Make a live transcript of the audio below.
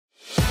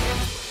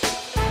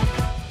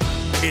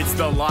It's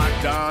the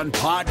Locked On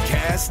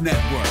Podcast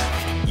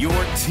Network, your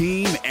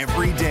team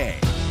every day.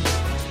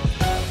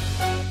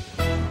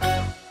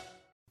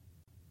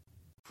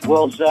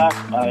 Well, Zach,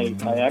 I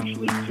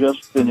actually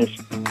just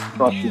finished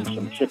crushing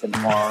some chicken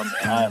farm,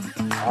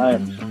 and I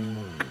am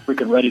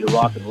freaking ready to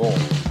rock and roll.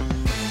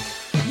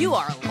 You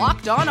are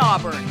Locked On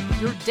Auburn,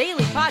 your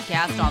daily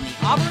podcast on the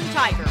Auburn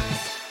Tigers.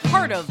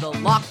 Part of the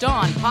Locked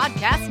On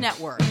Podcast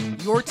Network,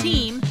 your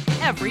team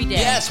every day.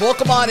 Yes,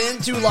 welcome on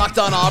into Locked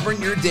On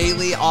Auburn, your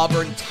daily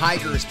Auburn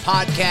Tigers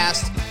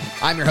podcast.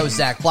 I'm your host,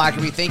 Zach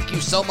Blackerby. Thank you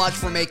so much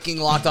for making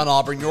Locked On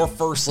Auburn your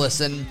first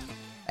listen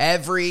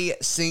every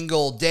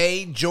single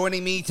day.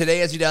 Joining me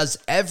today, as he does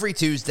every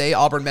Tuesday,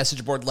 Auburn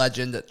message board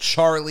legend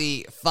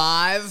Charlie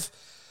 5.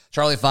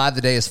 Charlie 5,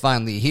 the day is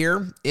finally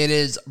here. It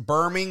is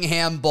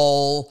Birmingham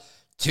Bowl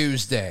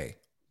Tuesday.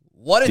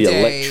 What a day. The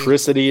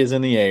electricity is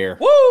in the air.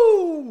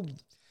 Woo!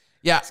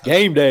 Yeah. It's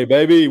game day,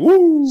 baby.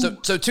 Woo!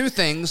 So two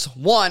things.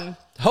 One,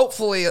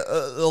 hopefully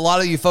a lot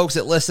of you folks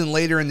that listen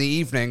later in the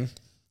evening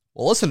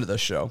will listen to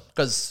this show,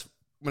 because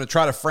I'm going to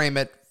try to frame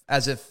it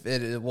as if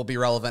it will be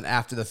relevant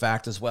after the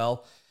fact as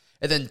well.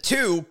 And then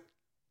two,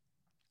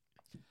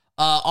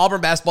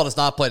 Auburn basketball does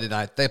not play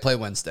tonight. They play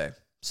Wednesday.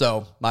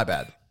 So my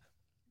bad.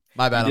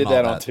 My bad. You did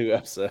that on 2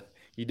 episodes.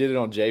 You did it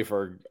on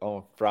J-Ferg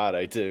on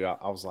Friday too.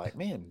 I was like,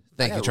 man,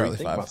 thank you, Charlie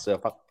 5.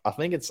 Myself. I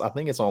think it's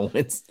on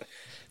Wednesday.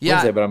 Yeah,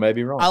 Wednesday, but I may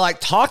be wrong. I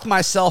talked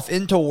myself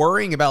into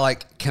worrying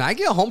about can I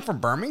get home from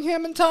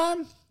Birmingham in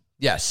time?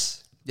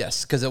 Yes,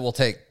 because it will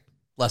take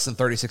less than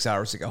 36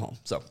 hours to go home.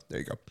 So there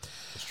you go.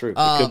 It's true. It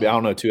could be. I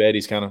don't know.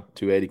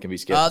 280 can be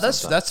sketchy.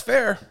 That's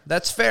fair.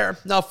 That's fair.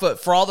 No,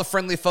 for all the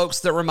friendly folks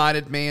that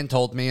reminded me and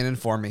told me and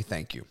informed me,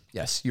 thank you.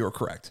 Yes, you are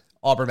correct.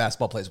 Auburn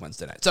basketball plays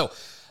Wednesday night. So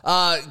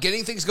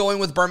getting things going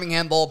with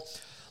Birmingham Bowl.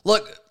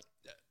 Look,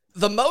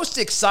 the most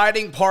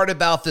exciting part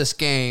about this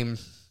game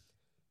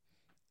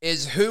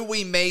is who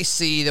we may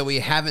see that we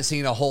haven't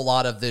seen a whole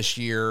lot of this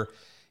year,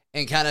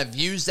 and kind of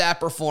use that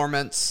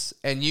performance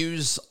and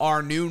use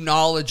our new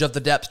knowledge of the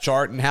depth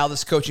chart and how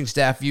this coaching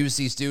staff views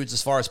these dudes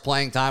as far as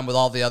playing time with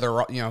all the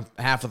other,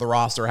 half of the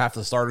roster, half of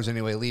the starters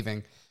anyway,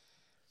 leaving.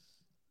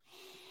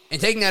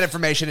 And taking that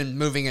information and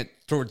moving it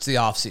towards the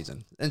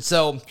offseason. And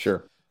so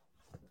sure,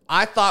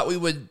 I thought we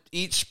would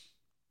each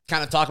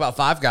kind of talk about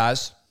 5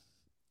 guys.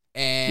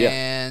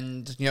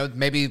 And,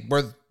 maybe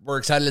we're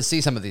excited to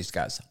see some of these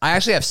guys. I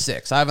actually have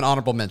 6. I have an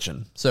honorable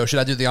mention. So should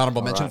I do the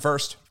honorable mention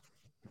first?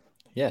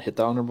 Yeah, hit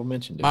the honorable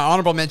mention, dude. My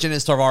honorable mention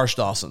is Tarvaris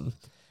Dawson.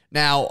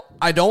 Now,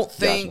 I don't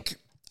think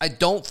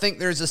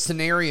there's a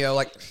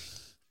scenario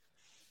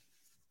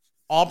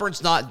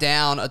Auburn's not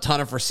down a ton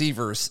of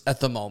receivers at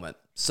the moment.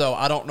 So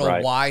I don't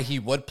know why he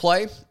would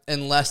play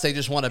unless they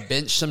just want to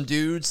bench some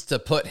dudes to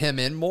put him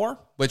in more,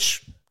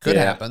 which could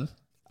happen.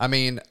 I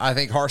mean, I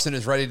think Harsin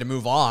is ready to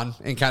move on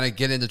and kind of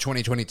get into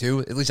 2022.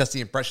 At least that's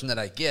the impression that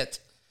I get.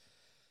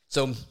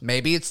 So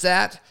maybe it's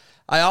that.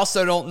 I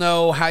also don't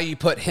know how you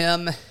put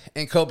him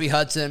and Kobe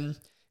Hudson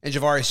and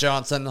Javarius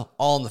Johnson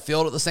all in the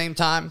field at the same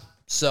time.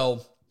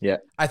 So yeah,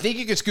 I think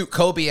you could scoot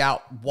Kobe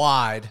out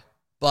wide,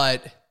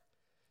 but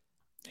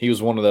he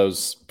was one of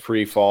those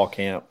pre-fall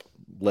camp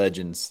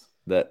legends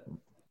that.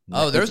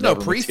 Oh, there's no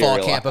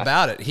pre-fall camp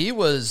about it. He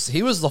was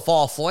the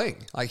fall fling.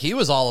 He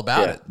was all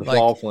about it. The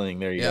fall fling.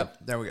 There you go.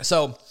 There we go.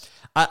 So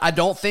I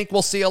don't think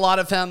we'll see a lot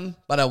of him,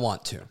 but I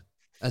want to.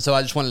 And so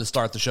I just wanted to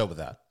start the show with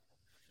that.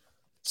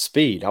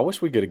 Speed. I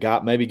wish we could have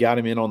got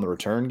him in on the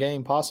return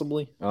game,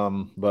 possibly.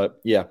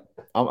 But yeah,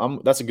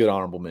 that's a good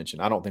honorable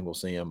mention. I don't think we'll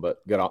see him, but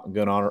good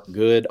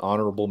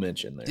honorable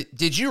mention there.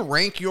 Did you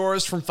rank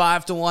yours from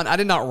 5 to 1? I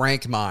did not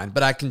rank mine,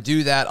 but I can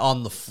do that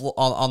on the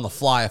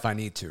fly if I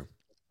need to.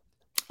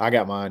 I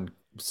got mine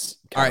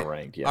kind of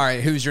ranked. Yeah. All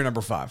right. Who's your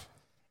number 5?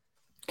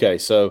 Okay,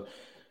 so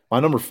my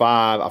number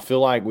 5, I feel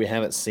like we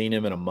haven't seen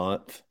him in a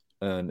month,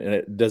 and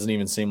it doesn't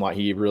even seem like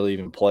he really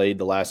even played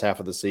the last half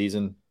of the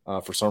season.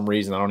 For some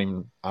reason,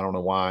 I don't know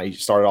why he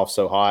started off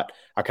so hot.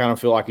 I kind of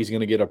feel like he's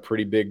going to get a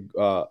pretty big,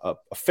 a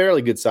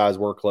fairly good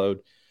sized workload.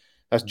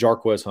 That's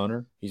Jarquez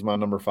Hunter. He's my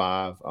number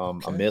 5.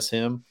 Okay. I miss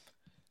him.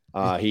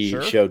 He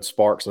showed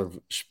sparks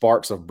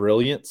of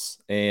brilliance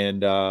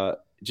and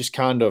just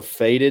kind of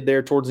faded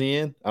there towards the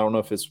end. I don't know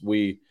if it's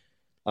we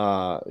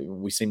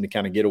seem to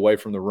kind of get away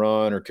from the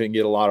run or couldn't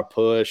get a lot of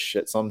push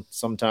at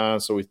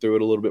sometimes, so we threw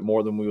it a little bit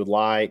more than we would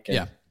like.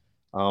 And,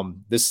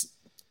 this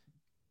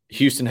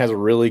Houston has a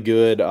really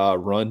good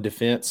run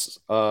defense,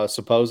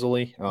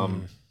 supposedly.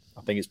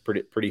 I think it's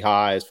pretty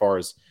high as far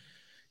as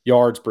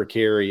yards per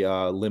carry,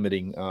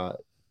 limiting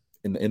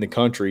in the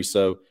country.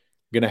 So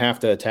going to have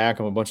to attack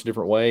them a bunch of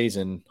different ways,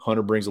 and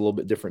Hunter brings a little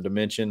bit different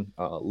dimension.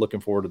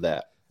 Looking forward to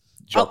that.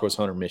 Jarquez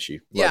Hunter, miss you.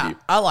 Love you.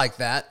 I like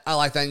that.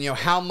 And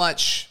how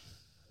much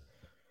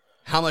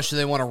do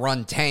they want to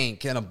run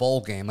tank in a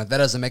bowl game? That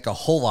doesn't make a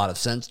whole lot of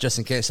sense. Just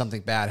in case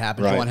something bad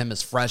happens, you want him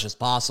as fresh as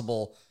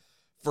possible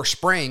for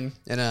spring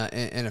in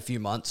a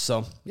few months.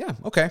 So yeah,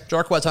 okay,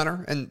 Jarquez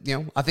Hunter, and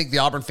I think the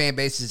Auburn fan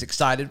base is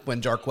excited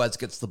when Jarquez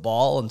gets the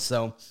ball, and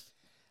so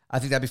I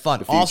think that'd be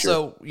fun.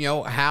 Also,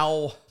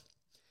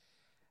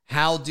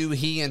 how do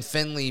he and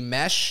Finley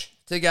mesh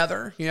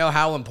together?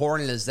 How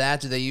important is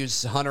that? Do they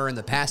use Hunter in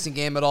the passing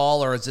game at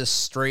all, or is this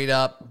straight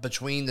up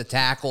between the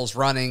tackles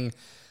running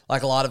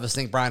like a lot of us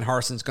think Brian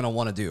Harsin's going to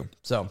want to do?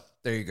 So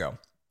there you go.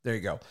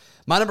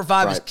 My number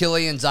 5 is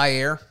Killian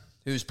Zaire,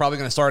 who's probably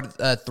going to start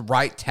at the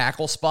right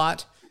tackle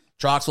spot.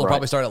 Trox will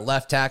probably start at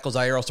left tackle.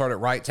 Zaire will start at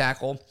right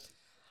tackle.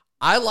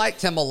 I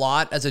liked him a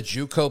lot as a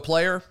JUCO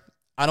player.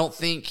 I don't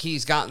think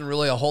he's gotten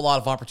really a whole lot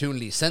of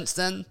opportunity since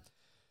then,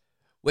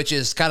 which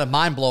is kind of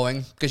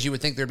mind-blowing because you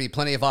would think there'd be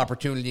plenty of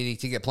opportunity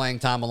to get playing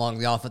time along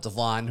the offensive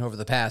line over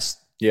the past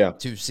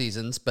 2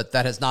 seasons, but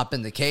that has not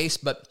been the case.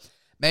 But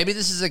maybe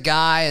this is a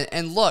guy,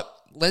 and look,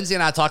 Lindsay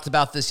and I talked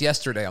about this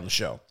yesterday on the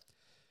show.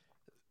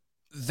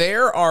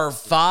 There are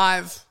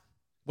 5,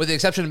 with the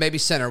exception of maybe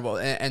center,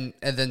 and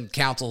then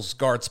Council's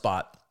guard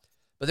spot,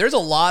 but there's a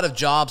lot of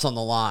jobs on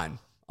the line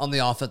on the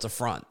offensive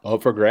front. Oh,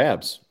 for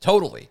grabs.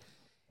 Totally.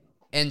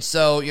 And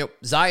so,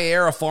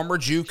 Zaire, a former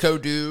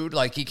JUCO dude,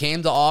 like he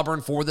came to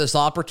Auburn for this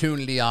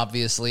opportunity,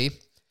 obviously.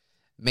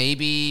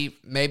 Maybe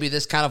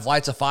this kind of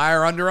lights a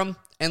fire under him.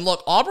 And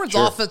look, Auburn's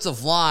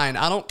offensive line,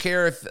 I don't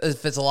care if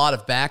it's a lot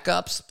of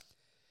backups.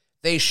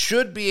 They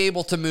should be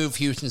able to move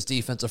Houston's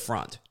defensive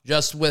front,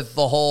 just with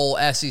the whole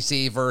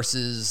SEC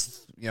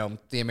versus,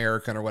 the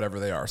American or whatever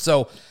they are.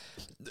 So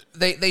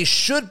they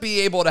should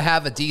be able to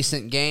have a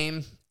decent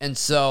game. And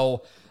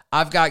so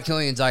I've got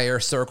Killian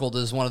Zaire circled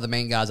as one of the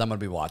main guys I'm going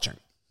to be watching.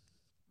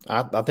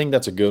 I think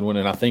that's a good one,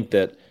 and I think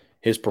that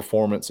his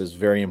performance is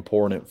very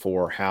important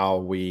for how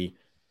we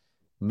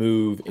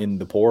move in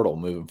the portal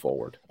moving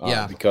forward.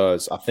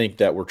 Because I think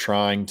that we're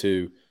trying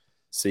to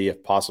see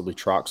if possibly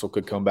Troxel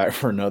could come back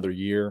for another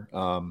year,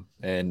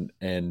 and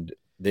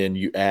then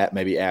you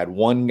add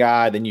one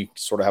guy, then you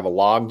sort of have a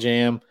log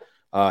jam.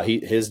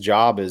 His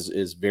job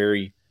is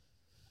very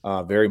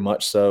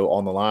much so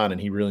on the line, and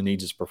he really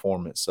needs his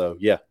performance. So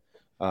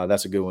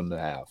that's a good one to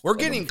have. We're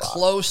getting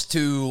close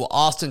to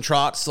Austin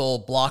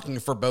Troxel blocking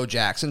for Bo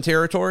Jackson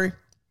territory.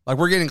 Like,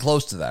 we're getting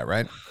close to that,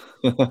 right?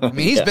 I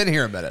mean, he's been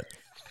here a minute.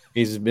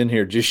 He's been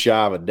here just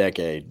shy of a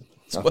decade,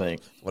 I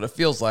think. What it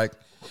feels like.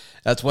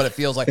 That's what it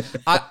feels like.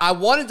 I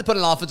wanted to put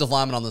an offensive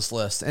lineman on this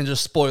list, and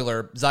just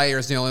spoiler, Zaire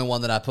is the only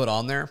one that I put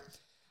on there.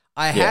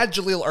 I had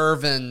Jaleel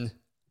Irvin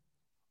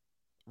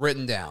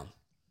written down,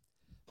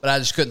 but I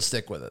just couldn't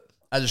stick with it.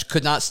 I just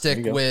could not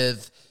stick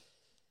with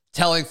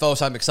telling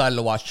folks I'm excited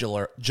to watch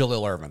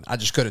Jaleel Irvin. I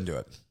just couldn't do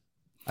it.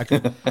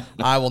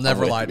 I will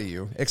never lie to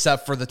you,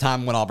 except for the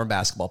time when Auburn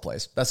basketball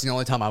plays. That's the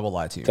only time I will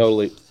lie to you.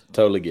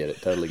 Totally get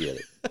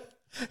it.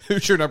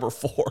 Who's your number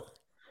 4?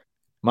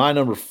 My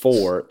number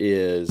 4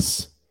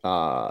 is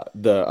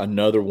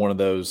another one of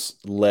those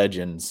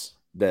legends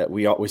that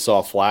we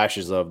saw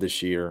flashes of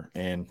this year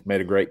and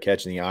made a great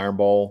catch in the Iron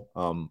Bowl.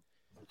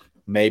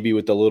 Maybe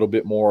with a little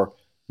bit more.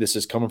 This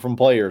is coming from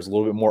players, a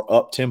little bit more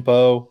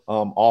up-tempo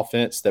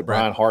offense that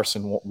Brian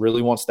Harsin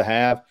really wants to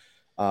have.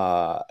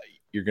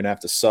 You're going to have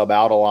to sub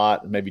out a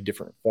lot, maybe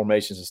different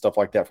formations and stuff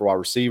like that for wide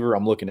receiver.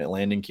 I'm looking at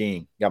Landon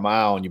King. Got my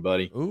eye on you,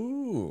 buddy.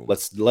 Ooh.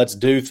 Let's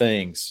do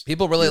things.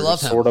 People really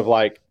love him. Sort of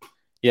like,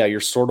 you're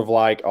sort of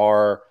like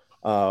our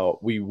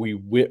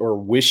we are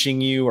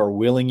wishing you or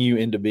willing you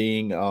into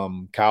being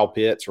Kyle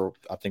Pitts, or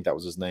I think that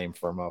was his name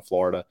from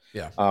Florida.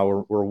 Yeah.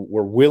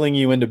 We're willing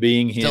you into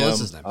being him. Still is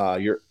his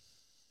name. You're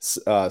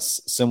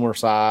similar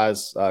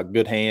size,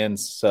 good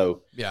hands.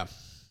 So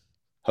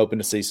hoping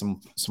to see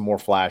some more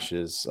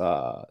flashes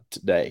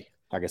today.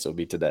 I guess it will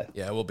be today.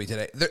 Yeah, it will be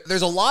today.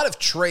 There's a lot of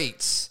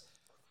traits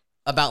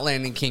about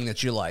Landon King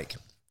that you like.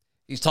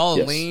 He's tall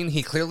and lean.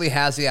 He clearly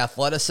has the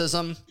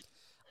athleticism.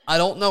 I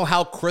don't know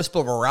how crisp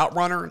of a route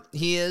runner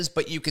he is,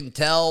 but you can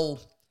tell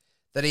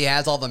that he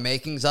has all the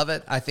makings of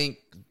it. I think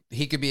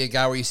he could be a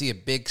guy where you see a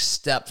big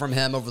step from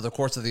him over the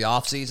course of the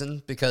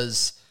offseason,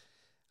 because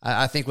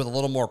I think with a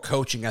little more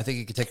coaching, I think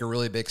he could take a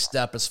really big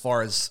step as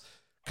far as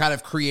kind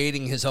of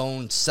creating his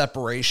own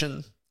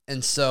separation.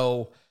 And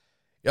so,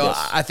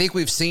 I think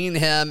we've seen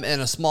him in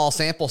a small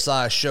sample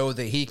size show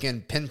that he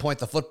can pinpoint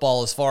the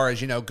football as far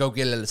as, go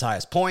get it at its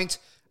highest point.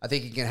 I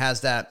think he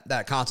has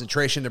that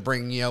concentration to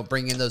bring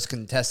in those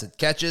contested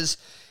catches.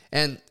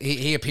 And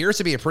he appears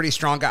to be a pretty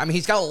strong guy. I mean,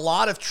 he's got a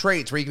lot of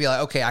traits where you can be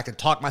like, okay, I can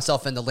talk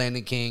myself into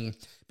Landon King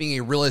being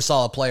a really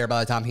solid player by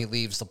the time he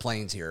leaves the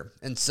Plains here.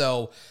 And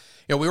so,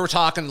 we were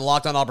talking in the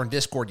Locked On Auburn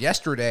Discord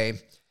yesterday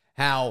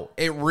how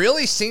it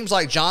really seems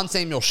like John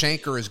Samuel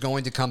Shanker is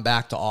going to come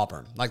back to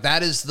Auburn. Like,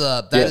 that is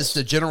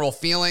the general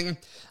feeling.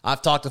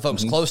 I've talked to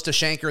folks close to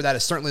Shanker. That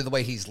is certainly the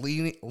way he's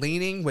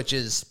leaning, which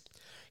is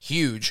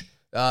huge.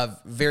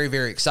 Very,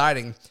 very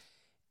exciting.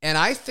 And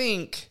I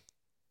think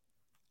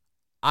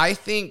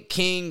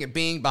King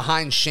being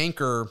behind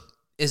Shanker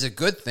is a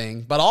good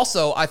thing, but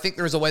also I think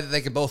there's a way that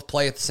they can both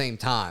play at the same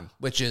time,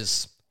 which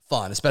is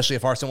fun, especially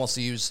if Harsin wants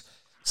to use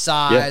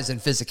size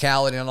and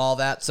physicality and all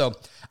that. So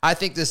I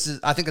think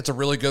it's a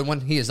really good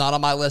one. He is not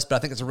on my list, but I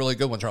think it's a really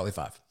good one, Charlie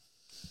 5.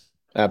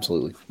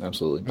 Absolutely.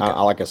 Okay.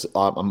 Like I said,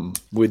 I'm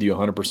with you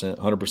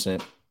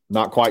 100%.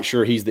 Not quite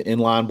sure he's the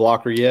inline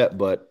blocker yet,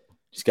 but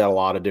He's got a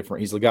lot of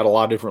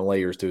different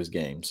layers to his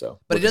game. So,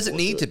 but it doesn't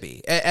need to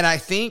be. And I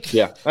think,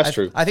 that's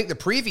true. I think the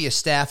previous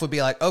staff would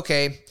be like,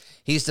 okay,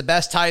 he's the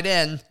best tight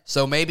end,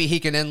 so maybe he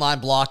can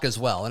inline block as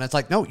well. And it's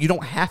like, no, you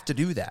don't have to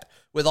do that.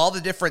 With all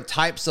the different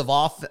types of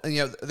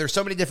there's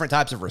so many different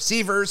types of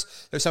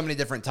receivers. There's so many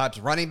different types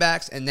of running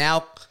backs. And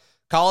now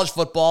college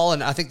football,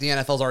 and I think the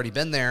NFL's already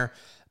been there,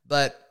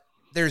 but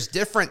there's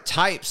different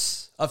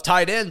types of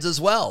tight ends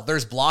as well.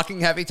 There's blocking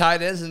heavy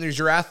tight ends and there's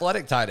your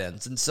athletic tight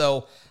ends. And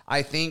so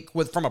I think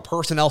from a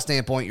personnel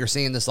standpoint, you're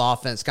seeing this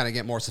offense kind of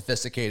get more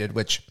sophisticated,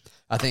 which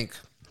I think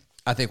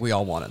we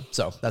all wanted.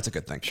 So that's a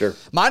good thing. Sure.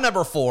 My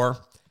number 4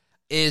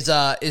 is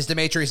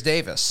Demetrius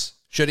Davis.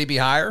 Should he be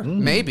higher?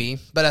 Maybe.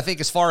 But I think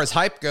as far as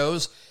hype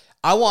goes,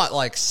 I want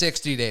like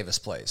 60 Davis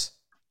plays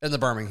in the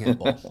Birmingham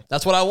Bowl.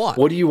 That's what I want.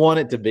 What do you want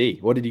it to be?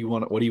 What do you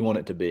want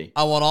it to be?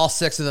 I want all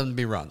 6 of them to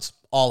be runs.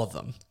 All of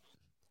them.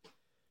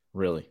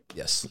 Really?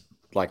 Yes.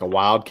 Like a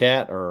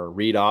wildcat or a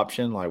read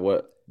option? Like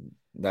what?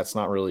 That's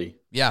not really.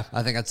 Yeah,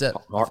 I think that's it.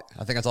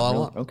 I think that's all I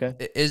want. Okay.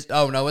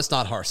 No, it's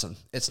not Harsin.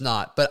 It's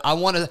not. But I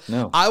want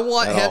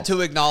him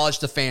to acknowledge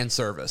the fan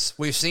service.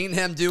 We've seen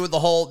him do the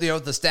whole,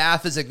 the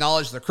staff has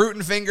acknowledged the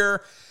Cruton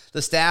finger.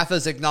 The staff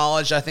has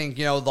acknowledged, I think,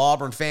 the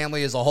Auburn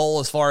family as a whole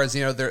as far as,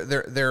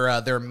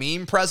 their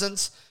meme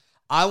presence.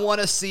 I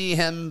want to see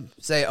him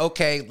say,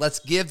 okay, let's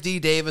give D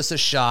Davis a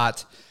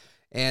shot.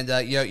 And,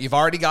 you've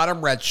already got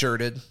him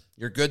redshirted.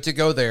 You're good to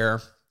go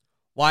there.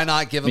 Why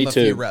not give him a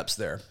few reps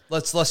there?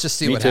 Let's just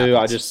see what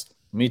happens.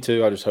 Me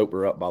too. I just hope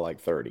we're up by like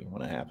 30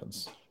 when it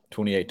happens.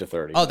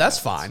 28-30. Oh, that's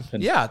fine.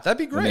 Yeah, that'd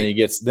be great.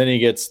 And then he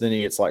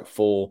gets like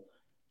full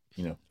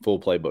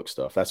playbook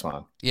stuff. That's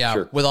fine. Yeah,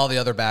 sure. With all the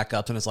other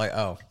backups, and it's like,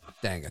 oh,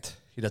 dang it,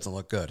 he doesn't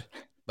look good,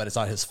 but it's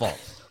not his fault.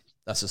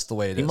 That's just the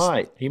way it is.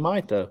 He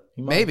might though.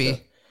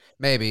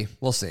 Maybe.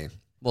 We'll see.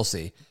 All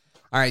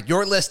right,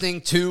 you're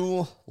listening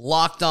to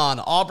Locked On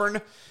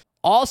Auburn.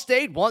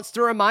 Allstate wants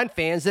to remind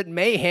fans that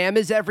mayhem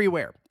is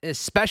everywhere,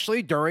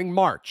 especially during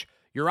March.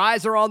 Your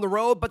eyes are on the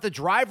road, but the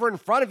driver in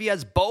front of you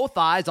has both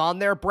eyes on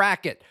their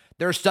bracket.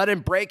 Their sudden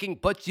braking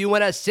puts you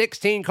in a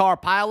 16-car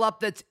pileup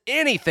that's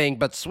anything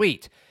but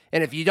sweet.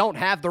 And if you don't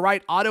have the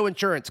right auto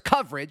insurance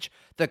coverage,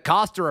 the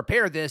cost to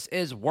repair this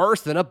is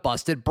worse than a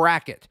busted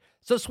bracket.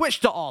 So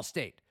switch to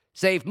Allstate.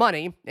 Save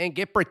money and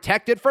get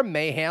protected from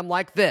mayhem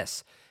like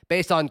this.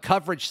 Based on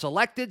coverage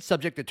selected,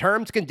 subject to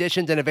terms,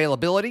 conditions, and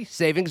availability,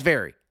 savings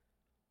vary.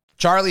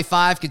 Charlie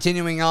 5,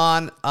 continuing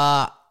on.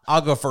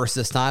 I'll go first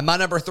this time. My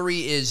number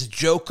 3 is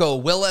Joko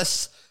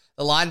Willis,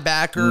 the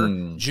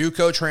linebacker,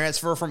 JUCO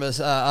transfer from an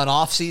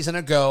offseason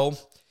ago.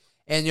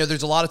 And,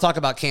 there's a lot of talk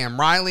about Cam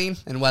Riley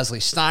and Wesley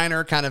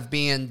Steiner kind of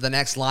being the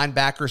next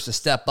linebackers to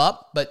step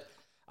up. But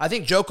I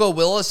think Joko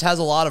Willis has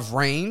a lot of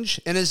range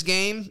in his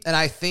game. And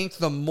I think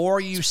the more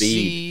you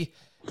see,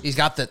 he's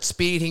got that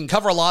speed. He can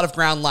cover a lot of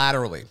ground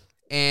laterally.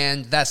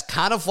 And that's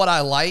kind of what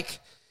I like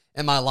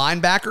in my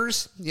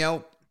linebackers.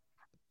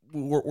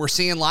 We're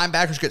seeing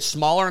linebackers get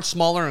smaller and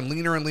smaller and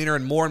leaner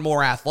and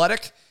more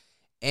athletic.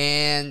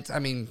 And, I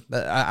mean,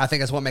 I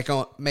think that's what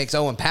makes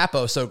Owen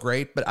Papo so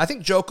great. But I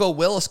think Joko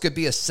Willis could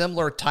be a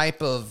similar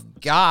type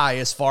of guy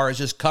as far as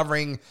just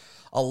covering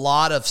a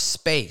lot of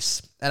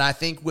space. And I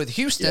think with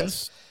Houston,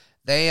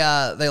 they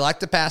like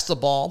to pass the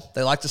ball.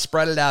 They like to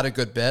spread it out a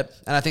good bit.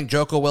 And I think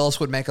Joko Willis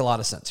would make a lot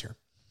of sense here.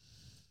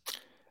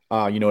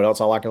 You know what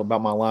else I like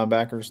about my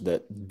linebackers?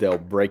 That they'll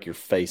break your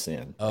face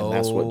in. And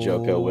that's what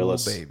Joko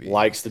Willis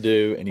likes to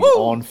do. And he's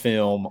on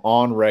film,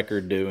 on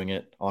record doing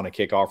it on a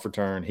kickoff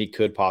return. He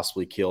could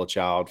possibly kill a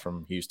child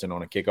from Houston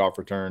on a kickoff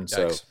return. Yikes.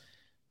 So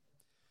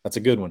that's a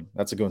good one.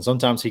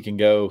 Sometimes he can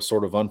go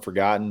sort of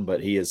unforgotten,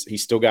 but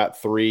he's still got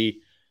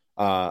 3.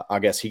 I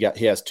guess he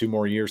has 2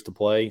 more years to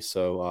play.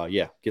 So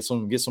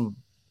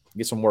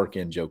get some work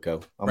in,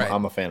 Joko.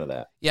 I'm a fan of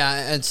that.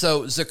 Yeah, and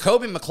so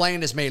Zacoby McClain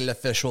has made it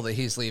official that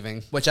he's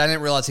leaving, which I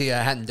didn't realize he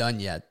hadn't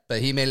done yet,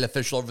 but he made it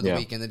official over the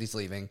weekend that he's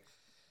leaving.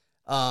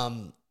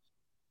 Owen,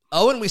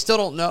 we still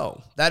don't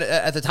know. That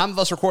at the time of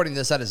us recording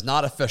this, that is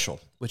not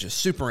official, which is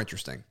super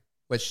interesting,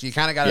 which you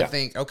kind of got to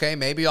think, okay,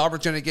 maybe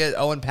Auburn's going to get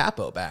Owen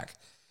Papo back.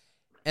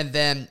 And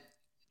then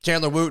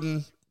Chandler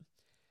Wooten,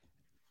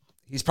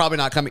 he's probably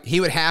not coming.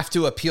 He would have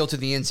to appeal to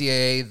the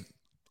NCAA,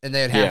 and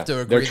they'd have to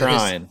agree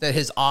that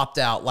his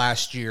opt-out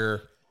last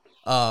year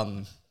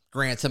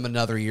grants him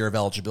another year of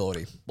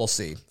eligibility. We'll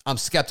see. I'm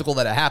skeptical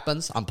that it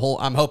happens. I'm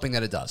hoping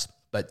that it does.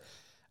 But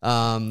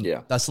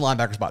that's the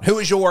linebacker spot. Who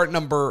is your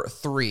number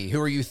 3?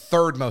 Who are you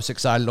third most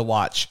excited to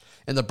watch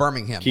in the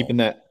Birmingham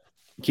Bowl?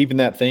 Keeping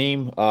that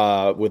theme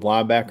with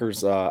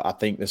linebackers, I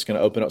think that's going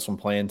to open up some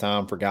playing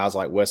time for guys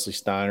like Wesley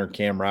Steiner,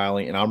 Cam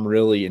Riley, and I'm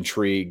really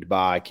intrigued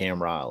by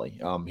Cam Riley.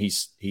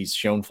 He's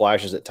shown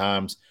flashes at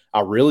times. I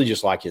really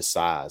just like his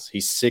size.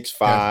 He's 6'5",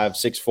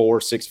 6'4",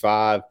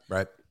 6'5",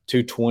 right,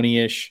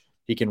 220-ish.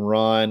 He can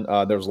run.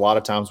 There was a lot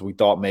of times we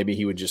thought maybe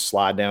he would just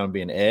slide down and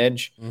be an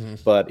edge,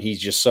 but he's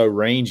just so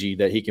rangy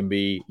that he can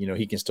be,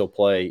 he can still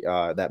play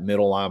that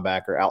middle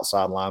linebacker,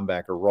 outside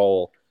linebacker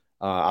role.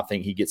 I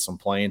think he gets some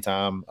playing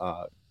time,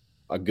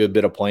 a good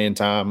bit of playing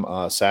time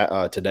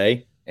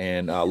today.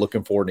 and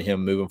looking forward to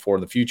him moving forward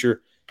in the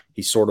future.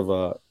 He's sort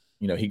of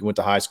he went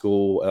to high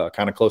school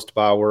kind of close to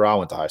by where I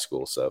went to high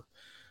school. So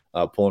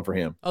pulling for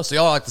him. Oh, so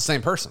y'all are like the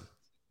same person.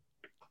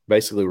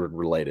 Basically, we're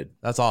related.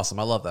 That's awesome.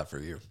 I love that for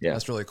you. Yeah.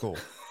 That's really cool.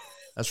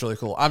 That's really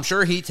cool. I'm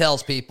sure he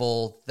tells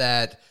people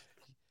that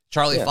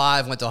Charlie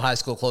Five went to high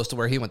school close to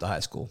where he went to high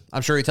school.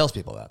 I'm sure he tells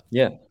people that.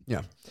 Yeah.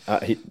 Yeah.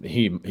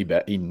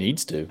 He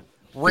needs to.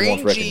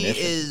 Rangy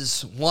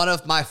is one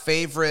of my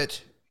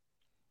favorite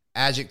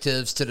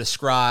adjectives to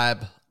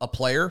describe a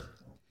player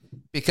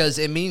because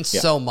it means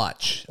so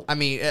much. I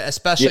mean,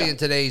 especially in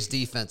today's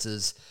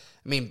defenses.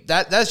 I mean,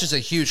 that's just a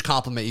huge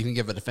compliment you can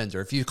give a defender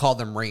if you call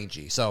them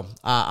rangy. So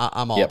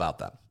I'm all about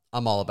that.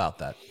 I'm all about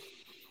that.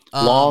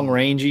 Long,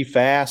 rangy,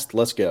 fast.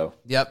 Let's go.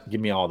 Yep. Give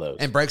me all those.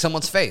 And break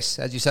someone's face,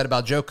 as you said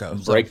about Joko.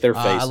 Break their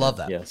face. I love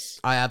that. Yes.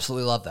 I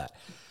absolutely love that.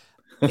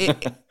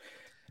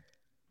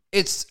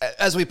 It's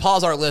as we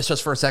pause our list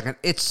just for a second,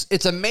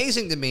 it's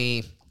amazing to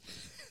me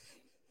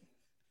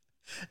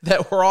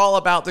that we're all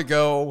about to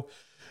go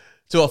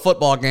to a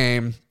football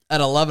game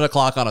at 11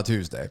 o'clock on a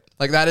Tuesday.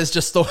 Like, that is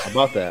just the way. How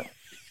about that?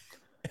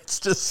 It's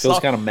just Feels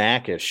kind of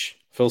Mac-ish.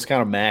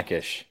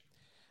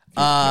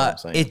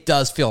 It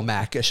does feel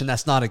Mac-ish, and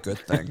that's not a good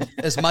thing.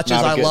 As much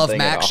as I love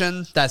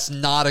Maction, that's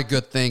not a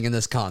good thing in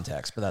this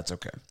context, but that's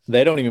okay.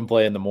 They don't even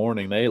play in the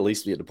morning. They at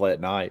least get to play at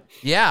night.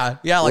 Yeah,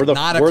 like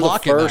 9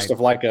 o'clock at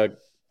night.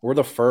 We're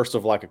the first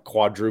of like a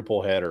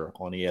quadruple header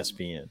on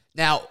ESPN.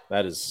 Now,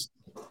 that is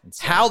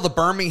insane. How the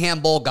Birmingham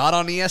Bowl got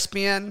on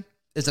ESPN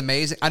is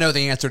amazing. I know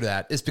the answer to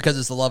that. It's because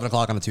it's 11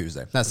 o'clock on a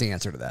Tuesday. That's the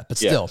answer to that. But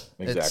still,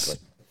 exactly.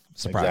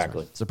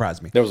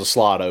 Surprised me. There was a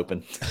slot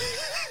open.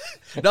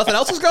 Nothing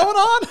else is going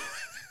on?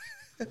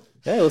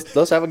 Yeah,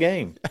 let's have a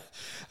game.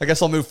 I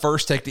guess I'll move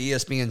First Take to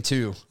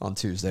ESPN2 on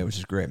Tuesday, which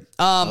is great.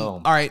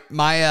 All right,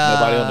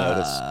 nobody will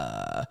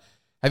notice.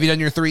 Have you done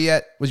your 3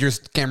 yet? Was yours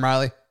Cam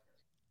Riley?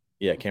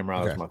 Yeah, Cam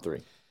Riley was my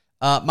 3.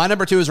 My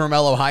number 2 is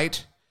Romello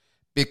Height,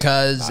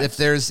 because if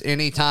there's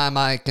any time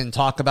I can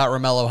talk about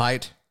Romello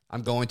Height,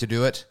 I'm going to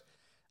do it.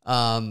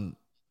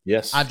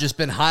 Yes. I've just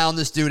been high on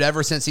this dude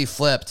ever since he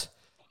flipped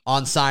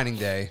on signing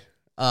day.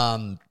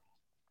 And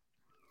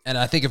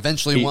I think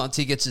eventually once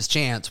he gets his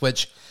chance,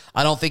 which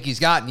I don't think he's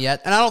gotten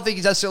yet, and I don't think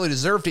he's necessarily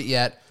deserved it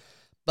yet,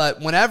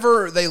 but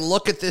whenever they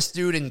look at this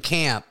dude in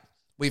camp,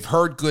 we've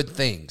heard good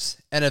things.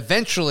 And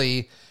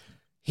eventually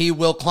he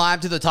will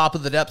climb to the top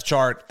of the depth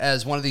chart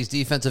as one of these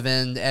defensive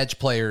end edge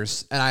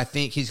players, and I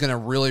think he's going to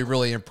really,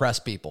 really impress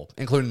people,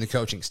 including the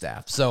coaching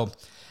staff. So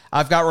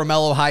I've got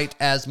Romello Height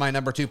as my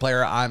number 2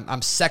 player.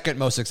 I'm second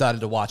most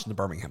excited to watch in the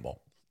Birmingham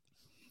Bowl.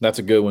 That's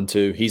a good one,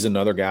 too. He's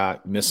another guy.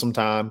 Missed some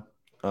time.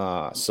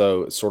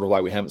 So it's sort of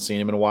like we haven't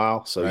seen him in a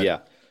while. So,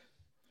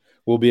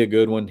 will be a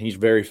good one. He's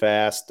very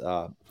fast,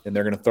 and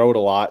they're going to throw it a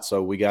lot.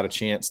 So we got a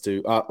chance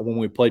to when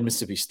we played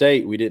Mississippi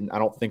State, I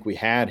don't think we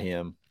had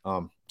him.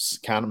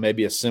 Kind of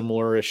maybe a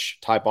similar-ish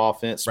type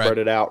offense, spread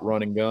it out,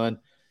 run and gun.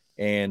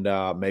 And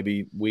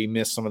maybe we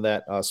missed some of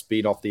that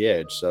speed off the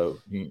edge. So,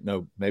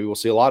 maybe we'll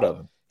see a lot of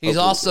him. He's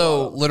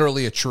also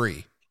literally a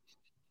tree.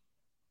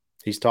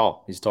 He's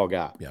tall. He's a tall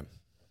guy. Yeah.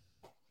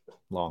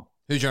 Long.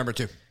 Who's your number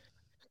 2?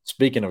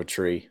 Speaking of a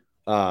tree,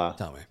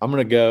 tell me. I'm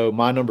going to go.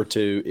 My number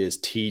 2 is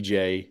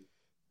TJ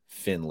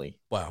Finley.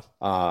 Wow.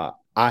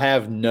 I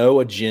have no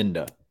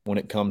agenda when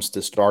it comes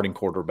to starting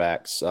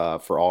quarterbacks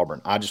for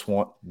Auburn. I just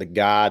want the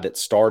guy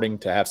that's starting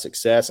to have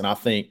success. And I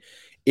think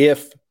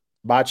if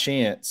by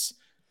chance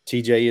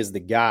TJ is the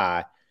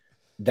guy,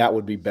 that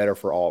would be better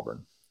for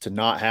Auburn to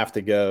not have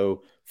to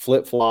go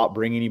flip-flop,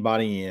 bring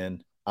anybody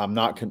in. I'm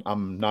not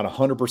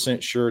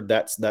 100% sure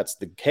that's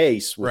the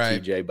case with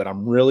TJ, but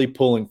I'm really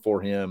pulling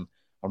for him.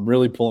 I'm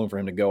really pulling for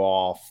him to go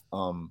off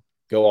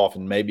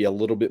and maybe a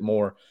little bit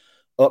more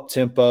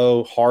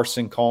up-tempo,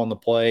 Harsin calling the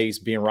plays,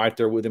 being right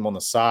there with him on the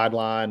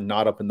sideline,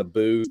 not up in the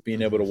booth,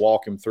 being able to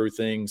walk him through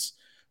things.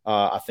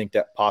 I think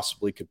that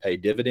possibly could pay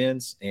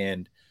dividends.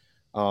 And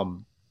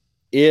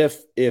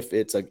if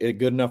it's a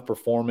good enough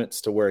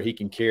performance to where he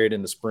can carry it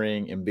in the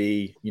spring and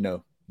be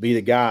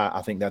the guy,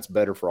 I think that's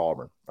better for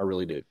Auburn. I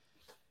really do.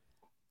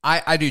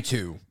 I do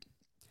too.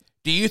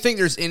 Do you think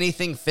there's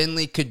anything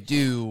Finley could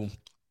do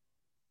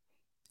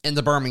in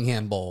the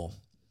Birmingham Bowl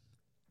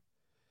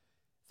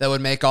that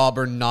would make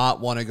Auburn not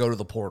want to go to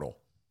the portal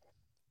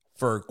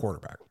for a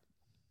quarterback?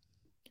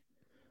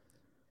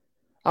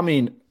 I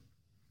mean,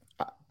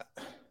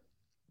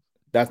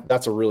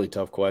 that's a really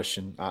tough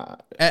question. I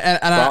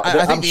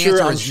think the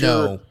answer is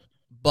no.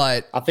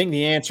 But I do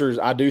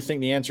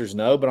think the answer is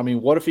no. But I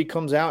mean, what if he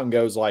comes out and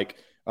goes like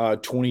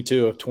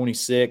 22 of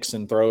 26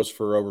 and throws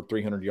for over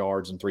 300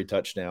 yards and 3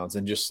 touchdowns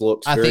and just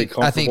looks very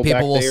comfortable? I think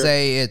people will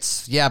say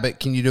but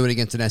can you do it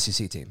against an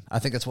SEC team? I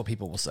think that's what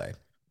people will say.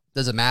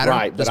 Does it matter?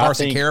 Right, Does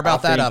Harsin care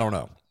about that? I don't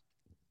know.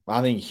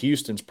 I think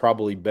Houston's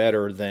probably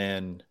better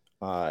than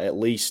at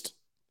least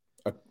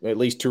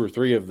 2 or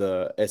 3 of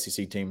the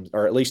SEC teams,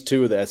 or at least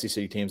 2 of the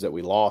SEC teams that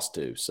we lost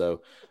to.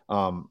 So,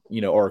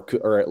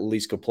 or at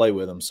least could play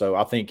with them. So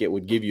I think it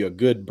would give you a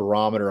good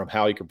barometer of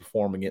how he could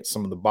perform against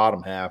some of the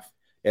bottom half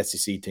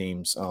SEC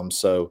teams.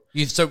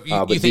 You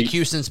think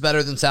Houston's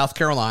better than South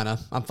Carolina?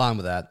 I'm fine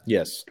with that.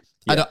 Yes.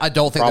 Yeah, I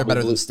don't think they're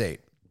better than State.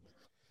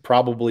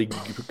 Probably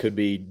could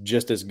be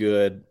just as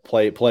good.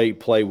 Play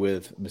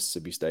with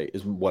Mississippi State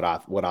is what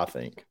I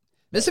think.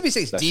 Mississippi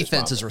State's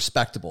defense is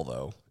respectable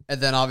though,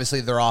 and then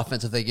obviously their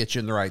offense, if they get you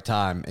in the right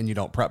time and you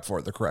don't prep for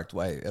it the correct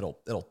way,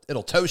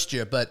 it'll toast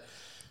you. But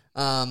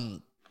I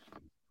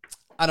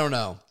don't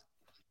know.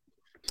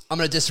 I'm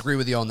going to disagree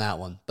with you on that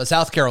one. But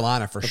South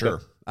Carolina for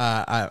sure.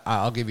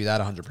 I'll give you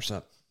that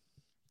 100%.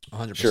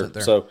 100% sure.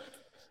 there.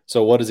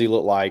 So what does he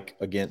look like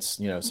against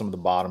some of the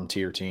bottom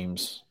tier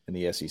teams in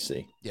the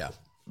SEC? Yeah.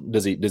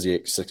 Does he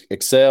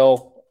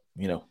excel?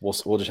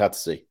 We'll just have to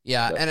see.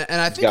 Yeah, but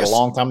and I think he's got a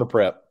long time to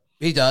prep.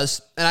 He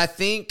does, and I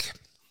think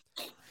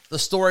the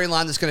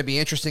storyline that's going to be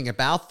interesting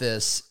about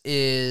this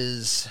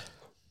is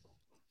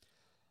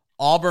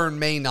Auburn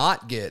may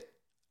not get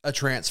a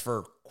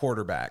transfer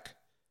quarterback,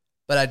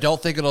 but I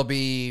don't think it'll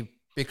be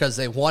because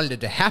they wanted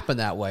it to happen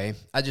that way.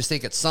 I just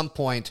think at some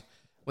point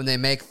when they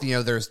make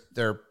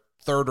their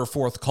third or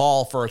fourth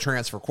call for a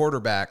transfer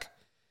quarterback,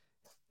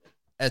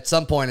 at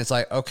some point it's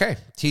like, okay,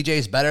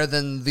 TJ's better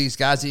than these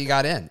guys that you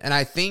got in. And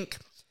I think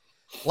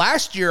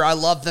last year I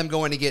loved them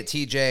going to get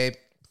TJ,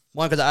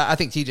 one, because I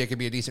think TJ could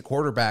be a decent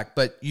quarterback,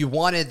 but you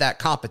wanted that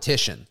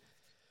competition.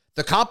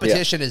 The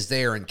competition is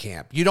there in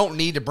camp. You don't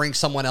need to bring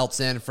someone else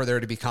in for there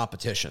to be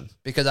competition,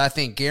 because I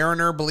think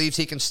Garner believes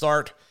he can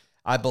start.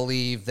 I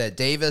believe that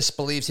Davis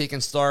believes he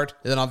can start.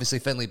 And then obviously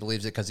Finley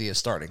believes it because he is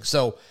starting.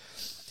 So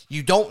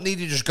you don't need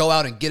to just go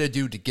out and get a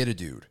dude to get a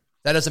dude.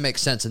 That doesn't make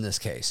sense in this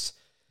case.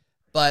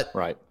 But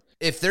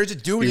if there's a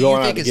dude that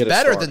you think is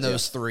better than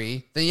those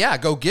three,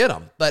 then go get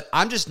him. But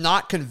I'm just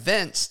not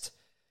convinced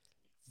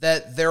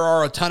that there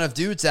are a ton of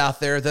dudes out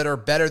there that are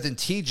better than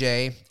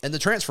TJ in the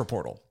transfer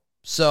portal.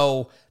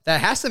 So that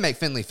has to make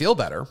Finley feel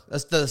better.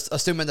 That's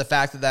assuming the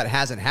fact that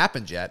hasn't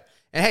happened yet.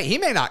 And hey, he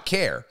may not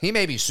care. He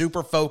may be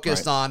super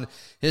focused on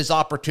his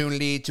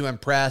opportunity to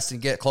impress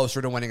and get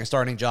closer to winning a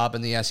starting job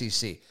in the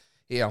SEC.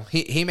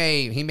 He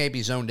may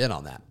be zoned in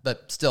on that.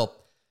 But still,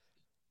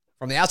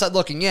 from the outside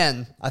looking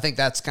in, I think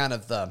that's kind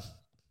of the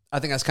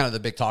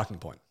big talking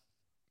point.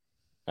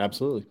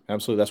 Absolutely.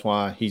 That's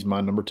why he's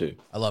my number 2.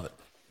 I love it.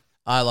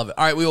 All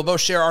right, we will both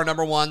share our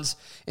number ones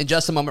in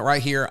just a moment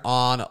right here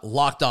on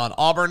Locked On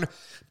Auburn.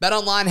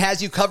 BetOnline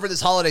has you covered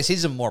this holiday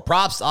season with more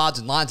props, odds,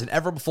 and lines than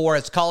ever before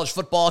as college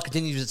football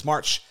continues its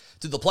march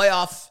to the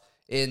playoff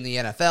in the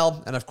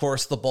NFL and, of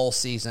course, the bowl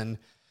season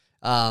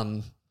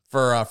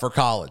for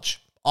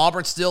college.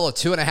 Auburn's still a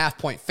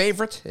 2.5-point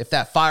favorite. If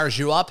that fires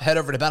you up, head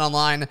over to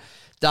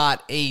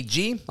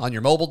betonline.ag on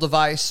your mobile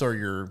device or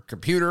your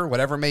computer,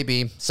 whatever it may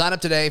be. Sign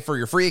up today for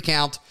your free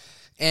account.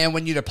 And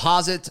when you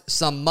deposit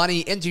some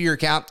money into your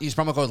account, use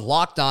promo code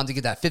LOCKEDON to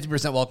get that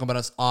 50% welcome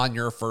bonus on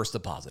your first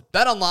deposit.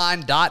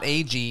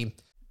 BetOnline.ag.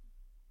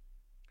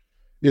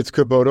 It's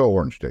Kubota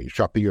Orange Day.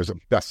 Shop the year's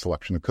best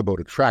selection of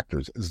Kubota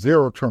tractors,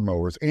 zero-turn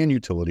mowers, and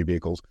utility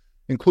vehicles,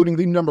 including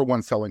the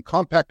 #1 selling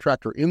compact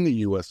tractor in the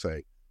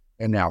USA.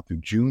 And now through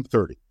June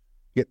 30,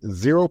 get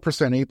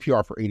 0%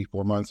 APR for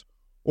 84 months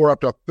or up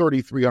to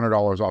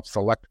 $3,300 off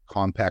select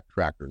compact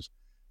tractors.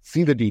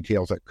 See the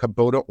details at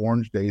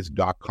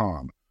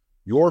KubotaOrangeDays.com.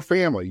 Your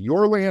family,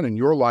 your land, and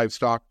your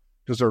livestock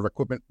deserve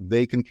equipment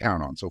they can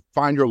count on. So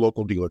find your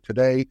local dealer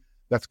today.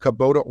 That's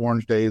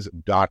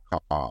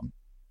KubotaOrangeDays.com.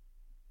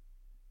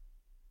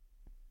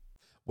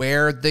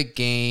 Where the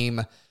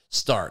game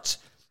starts.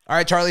 All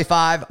right, Charlie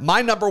 5,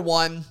 my number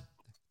 1,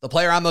 the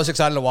player I'm most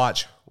excited to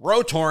watch,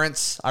 Ro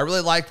Torrence. I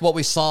really liked what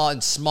we saw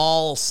in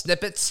small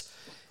snippets.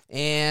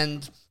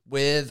 And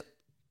with,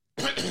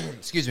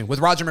 with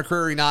Roger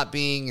McCreary not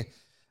being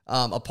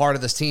a part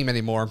of this team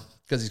anymore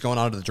because he's going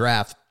on to the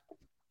draft,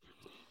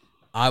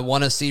 I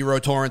want to see Ro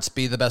Torrence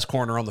be the best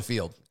corner on the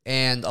field.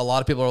 And a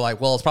lot of people are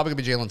like, well, it's probably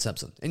going to be Jalen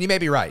Simpson. And you may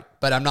be right,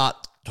 but I'm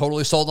not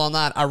totally sold on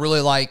that. I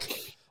really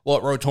like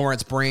what Ro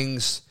Torrence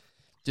brings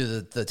to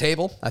the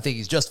table. I think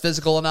he's just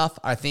physical enough.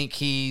 I think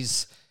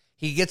he's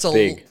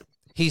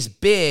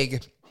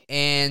big,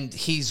 and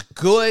he's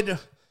good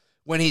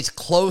when he's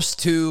close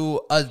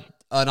to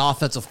an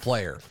offensive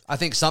player. I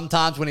think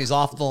sometimes when he's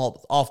off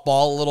ball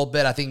a little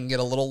bit, I think he can get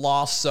a little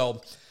lost.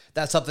 So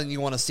that's something you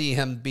want to see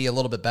him be a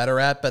little bit better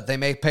at, but they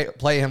may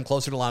play him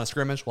closer to the line of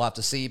scrimmage. We'll have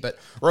to see, but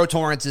Ro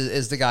Torrence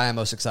is the guy I'm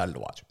most excited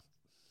to watch.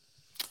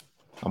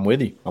 I'm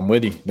with you.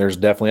 There's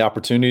definitely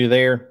opportunity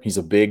there. He's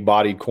a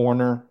big-bodied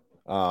corner.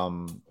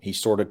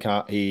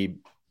 He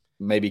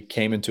maybe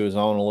came into his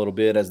own a little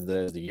bit as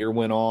the year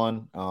went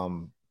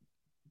on.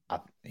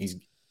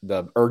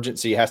 The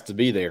urgency has to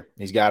be there.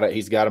 He's got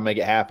to make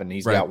it happen.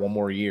 He's got one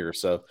more year.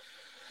 So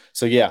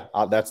yeah,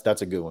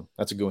 that's a good one.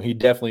 He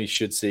definitely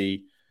should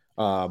see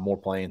more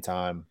playing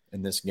time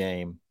in this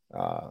game,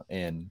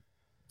 and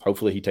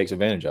hopefully he takes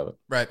advantage of it.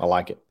 Right. I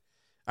like it.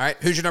 All right.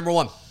 Who's your number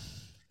 1?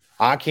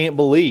 I can't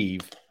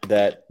believe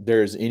that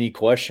there's any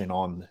question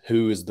on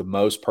who is the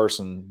most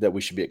person that we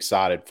should be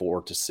excited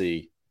for to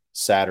see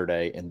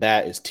Saturday, and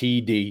that is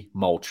T.D.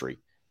 Moultrie.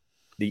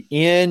 The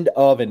end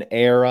of an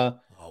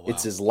era.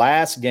 It's his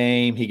last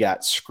game. He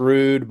got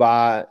screwed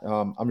by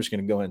I'm just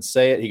going to go ahead and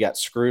say it. He got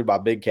screwed by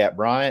Big Cat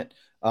Bryant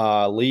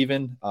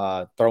leaving,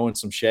 throwing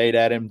some shade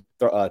at him,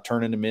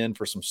 turning him in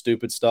for some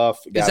stupid stuff.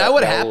 Is that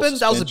what happened?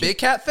 That was a Big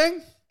Cat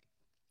thing?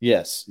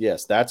 Yes,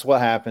 that's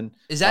what happened.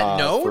 Is that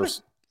known?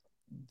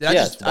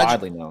 It's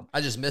widely known.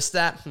 I just missed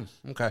that.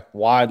 Okay.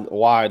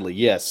 Widely,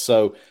 yes.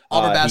 So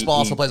Auburn basketball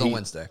also plays on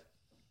Wednesday.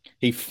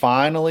 He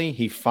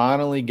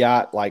finally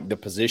got like the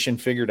position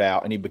figured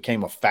out, and he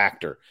became a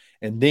factor.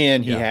 And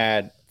then he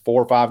had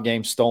 4 or 5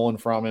 games stolen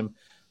from him.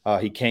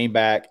 He came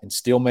back and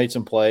still made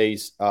some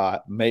plays.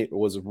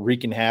 Was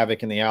wreaking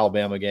havoc in the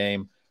Alabama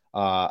game.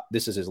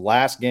 This is his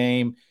last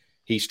game.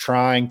 He's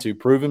trying to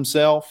prove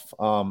himself.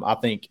 I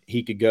think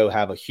he could go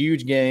have a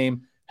huge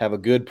game, have a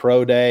good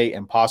pro day,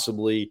 and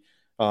possibly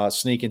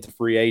sneak into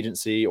free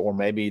agency or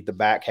maybe the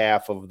back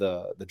half of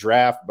the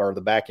draft or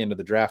the back end of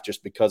the draft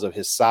just because of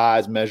his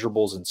size,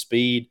 measurables, and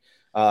speed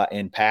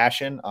and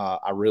passion.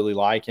 I really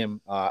like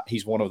him.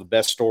 He's one of the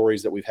best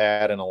stories that we've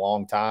had in a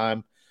long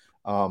time.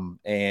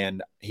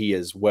 And he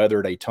has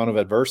weathered a ton of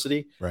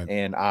adversity,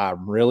 and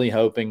I'm really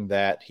hoping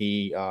that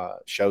he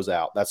shows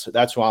out.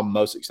 That's who I'm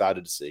most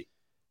excited to see.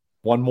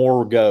 One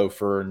more go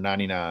for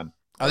 99.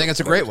 I think that's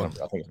a great one.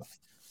 I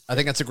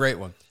think that's a great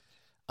one.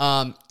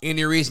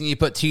 Any reason you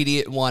put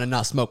TD at 1 and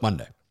not Smoke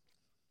Monday?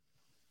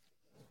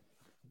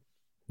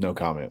 No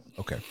comment.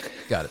 Okay,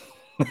 got it.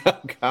 No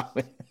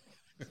comment.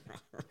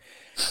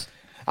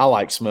 I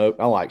like Smoke.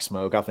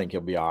 I think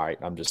he'll be all right.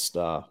 I'm just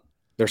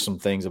there's some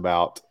things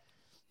about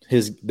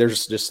his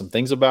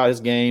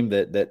game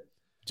that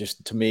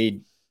just to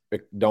me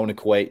don't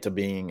equate to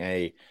being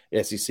a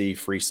SEC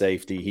free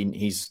safety.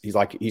 He's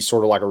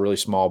sort of like a really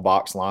small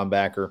box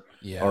linebacker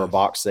or a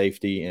box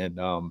safety, and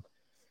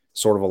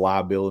sort of a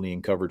liability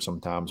in coverage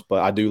sometimes.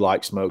 But I do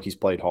like Smoke. He's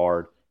played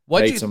hard.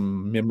 Made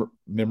some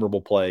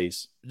memorable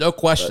plays. No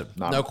question.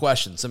 No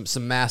question.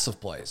 Some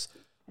massive plays.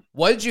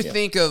 What did you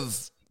think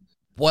of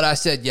what I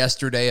said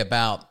yesterday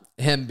about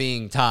him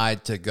being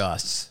tied to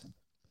Gus?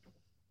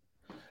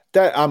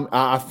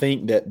 I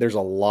think that there's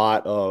a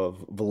lot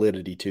of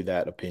validity to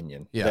that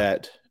opinion.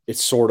 That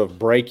it's sort of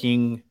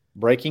breaking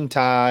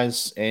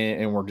ties,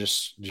 and we're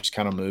just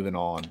kind of moving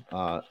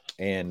on.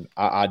 And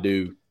I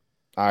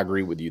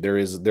agree with you. There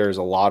is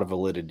a lot of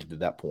validity to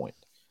that point,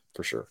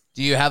 for sure.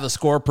 Do you have a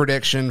score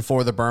prediction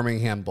for the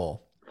Birmingham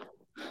Bowl?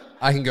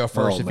 I can go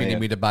first if you need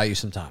me to buy you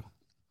some time.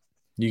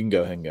 You can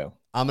go ahead and go.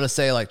 I'm going to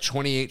say like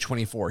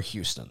 28-24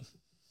 Houston.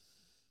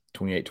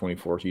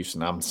 28-24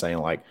 Houston. I'm saying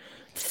like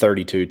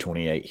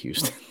 32-28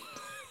 Houston.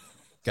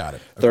 Got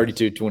it. Okay.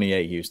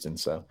 32-28 Houston.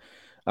 So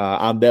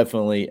I'm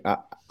definitely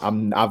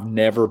I've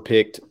never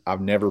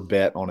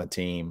bet on a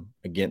team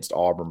against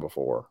Auburn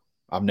before.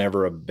 I've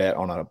never bet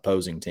on an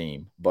opposing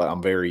team, but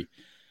I'm very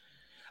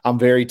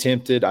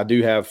tempted. I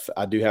do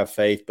have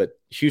faith, but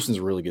Houston's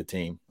a really good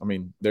team. I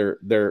mean,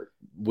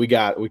 we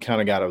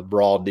kind of got a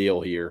broad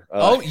deal here.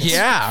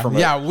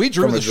 We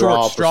drew the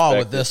short straw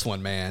with this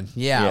one, man.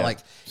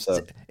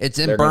 It's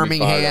in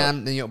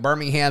Birmingham. You know,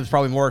 Birmingham's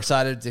probably more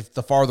excited if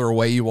the farther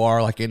away you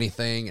are. Like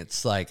anything,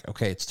 it's like,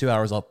 okay, it's 2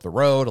 hours up the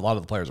road. A lot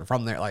of the players are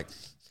from there. Like,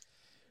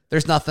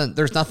 there's nothing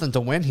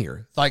to win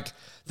here. Like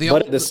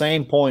at the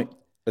same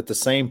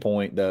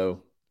point,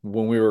 though,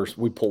 when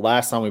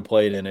last time we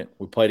played in it,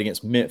 we played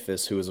against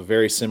Memphis, who was a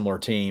very similar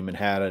team and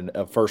had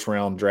a first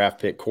round draft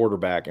pick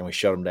quarterback, and we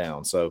shut them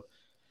down. So,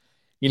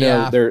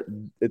 at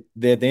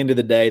the end of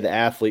the day, the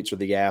athletes are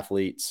the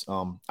athletes.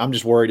 I'm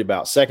just worried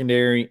about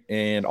secondary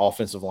and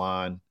offensive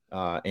line,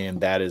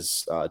 and that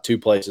is 2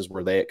 places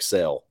where they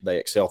excel. They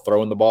excel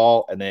throwing the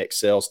ball, and they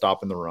excel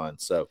stopping the run.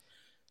 So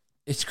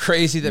it's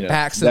crazy that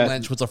Paxton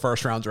Lynch was a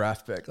first round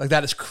draft pick. Like,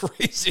 that is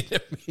crazy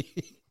to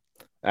me.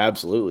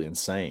 Absolutely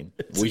insane.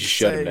 We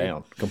shut him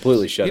down.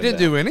 Completely shut him down. He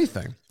didn't do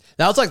anything.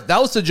 That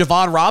was the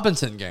Javon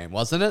Robinson game,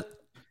 wasn't it?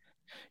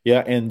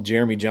 Yeah, and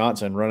Jeremy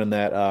Johnson running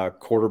that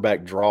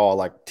quarterback draw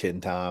like 10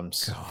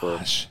 times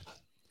for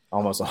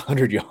almost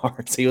 100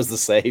 yards. He was the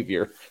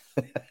savior.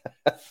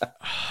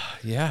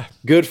 Yeah.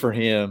 Good for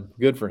him.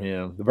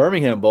 The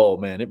Birmingham Bowl,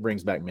 man, it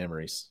brings back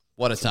memories.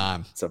 What a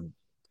time.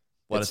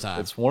 What a time.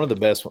 It's one of the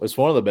best. It's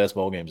one of the best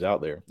bowl games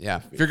out there. Yeah.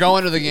 If you're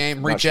going to the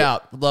game, reach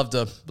out. Would love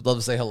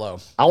to say hello.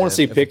 I want to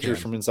see pictures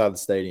from inside the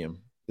stadium.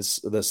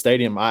 The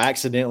stadium, I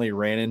accidentally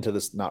ran into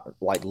this, not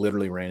like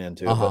literally ran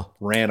into it, but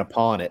ran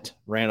upon it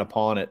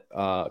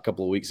a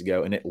couple of weeks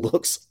ago, and it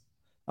looks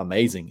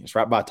amazing. It's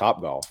right by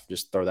Topgolf.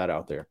 Just throw that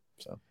out there.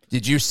 So,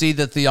 did you see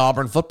that the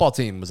Auburn football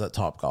team was at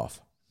Topgolf?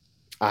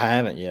 I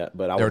haven't yet,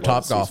 but I would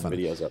love to see some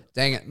videos up.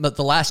 Dang it. But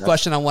the last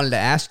question I wanted to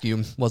ask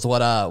you was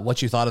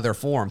what you thought of their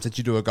form since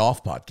you do a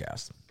golf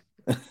podcast.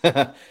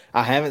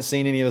 I haven't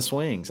seen any of the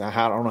swings.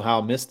 I don't know how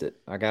I missed it.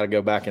 I got to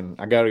go back and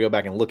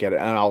look at it,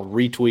 and I'll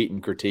retweet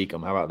and critique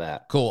them. How about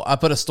that? Cool. I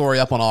put a story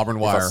up on Auburn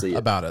Wire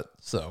about it.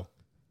 So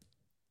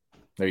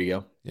there you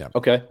go. Yeah.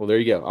 Okay. Well, there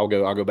you go. I'll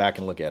go back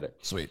and look at it.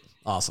 Sweet.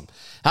 Awesome.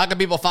 How can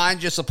people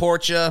find you,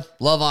 support you,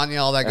 love on you,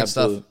 all that good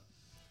stuff?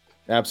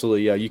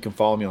 Absolutely. Yeah, you can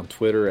follow me on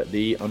Twitter at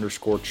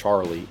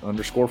 _Charlie_5,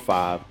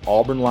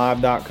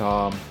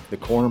 AuburnLive.com, the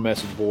corner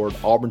message board,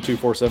 Auburn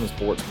 247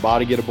 Sports,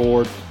 body get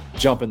aboard,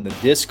 jump in the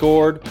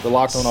Discord, the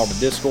Locked On Auburn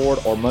Discord,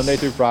 or Monday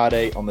through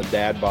Friday on the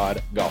Dad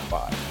Bod Golf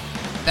Pod.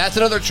 That's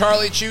another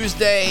Charlie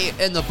Tuesday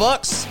in the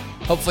books.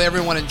 Hopefully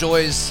everyone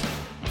enjoys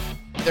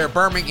their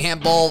Birmingham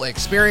Bowl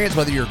experience,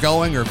 whether you're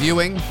going or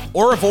viewing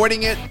or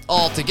avoiding it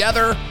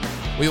altogether.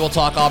 We will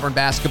talk Auburn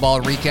basketball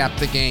and recap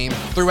the game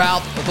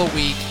throughout the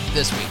week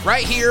this week,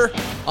 right here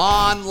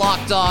on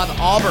Locked On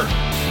Auburn.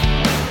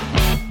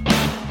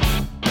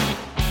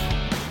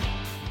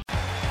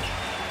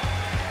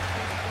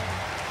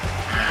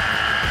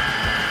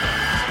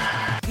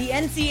 The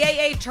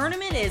NCAA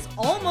tournament is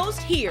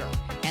almost here,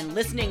 and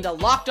listening to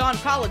Locked On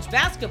College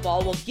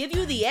Basketball will give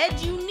you the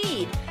edge you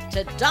need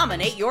to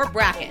dominate your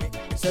bracket.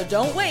 So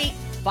don't wait.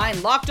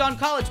 Find Locked On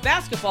College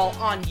Basketball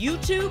on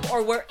YouTube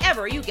or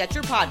wherever you get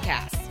your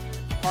podcasts.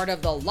 Part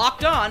of the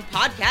Locked On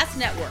Podcast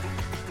Network.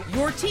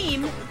 Your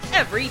team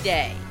every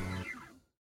day.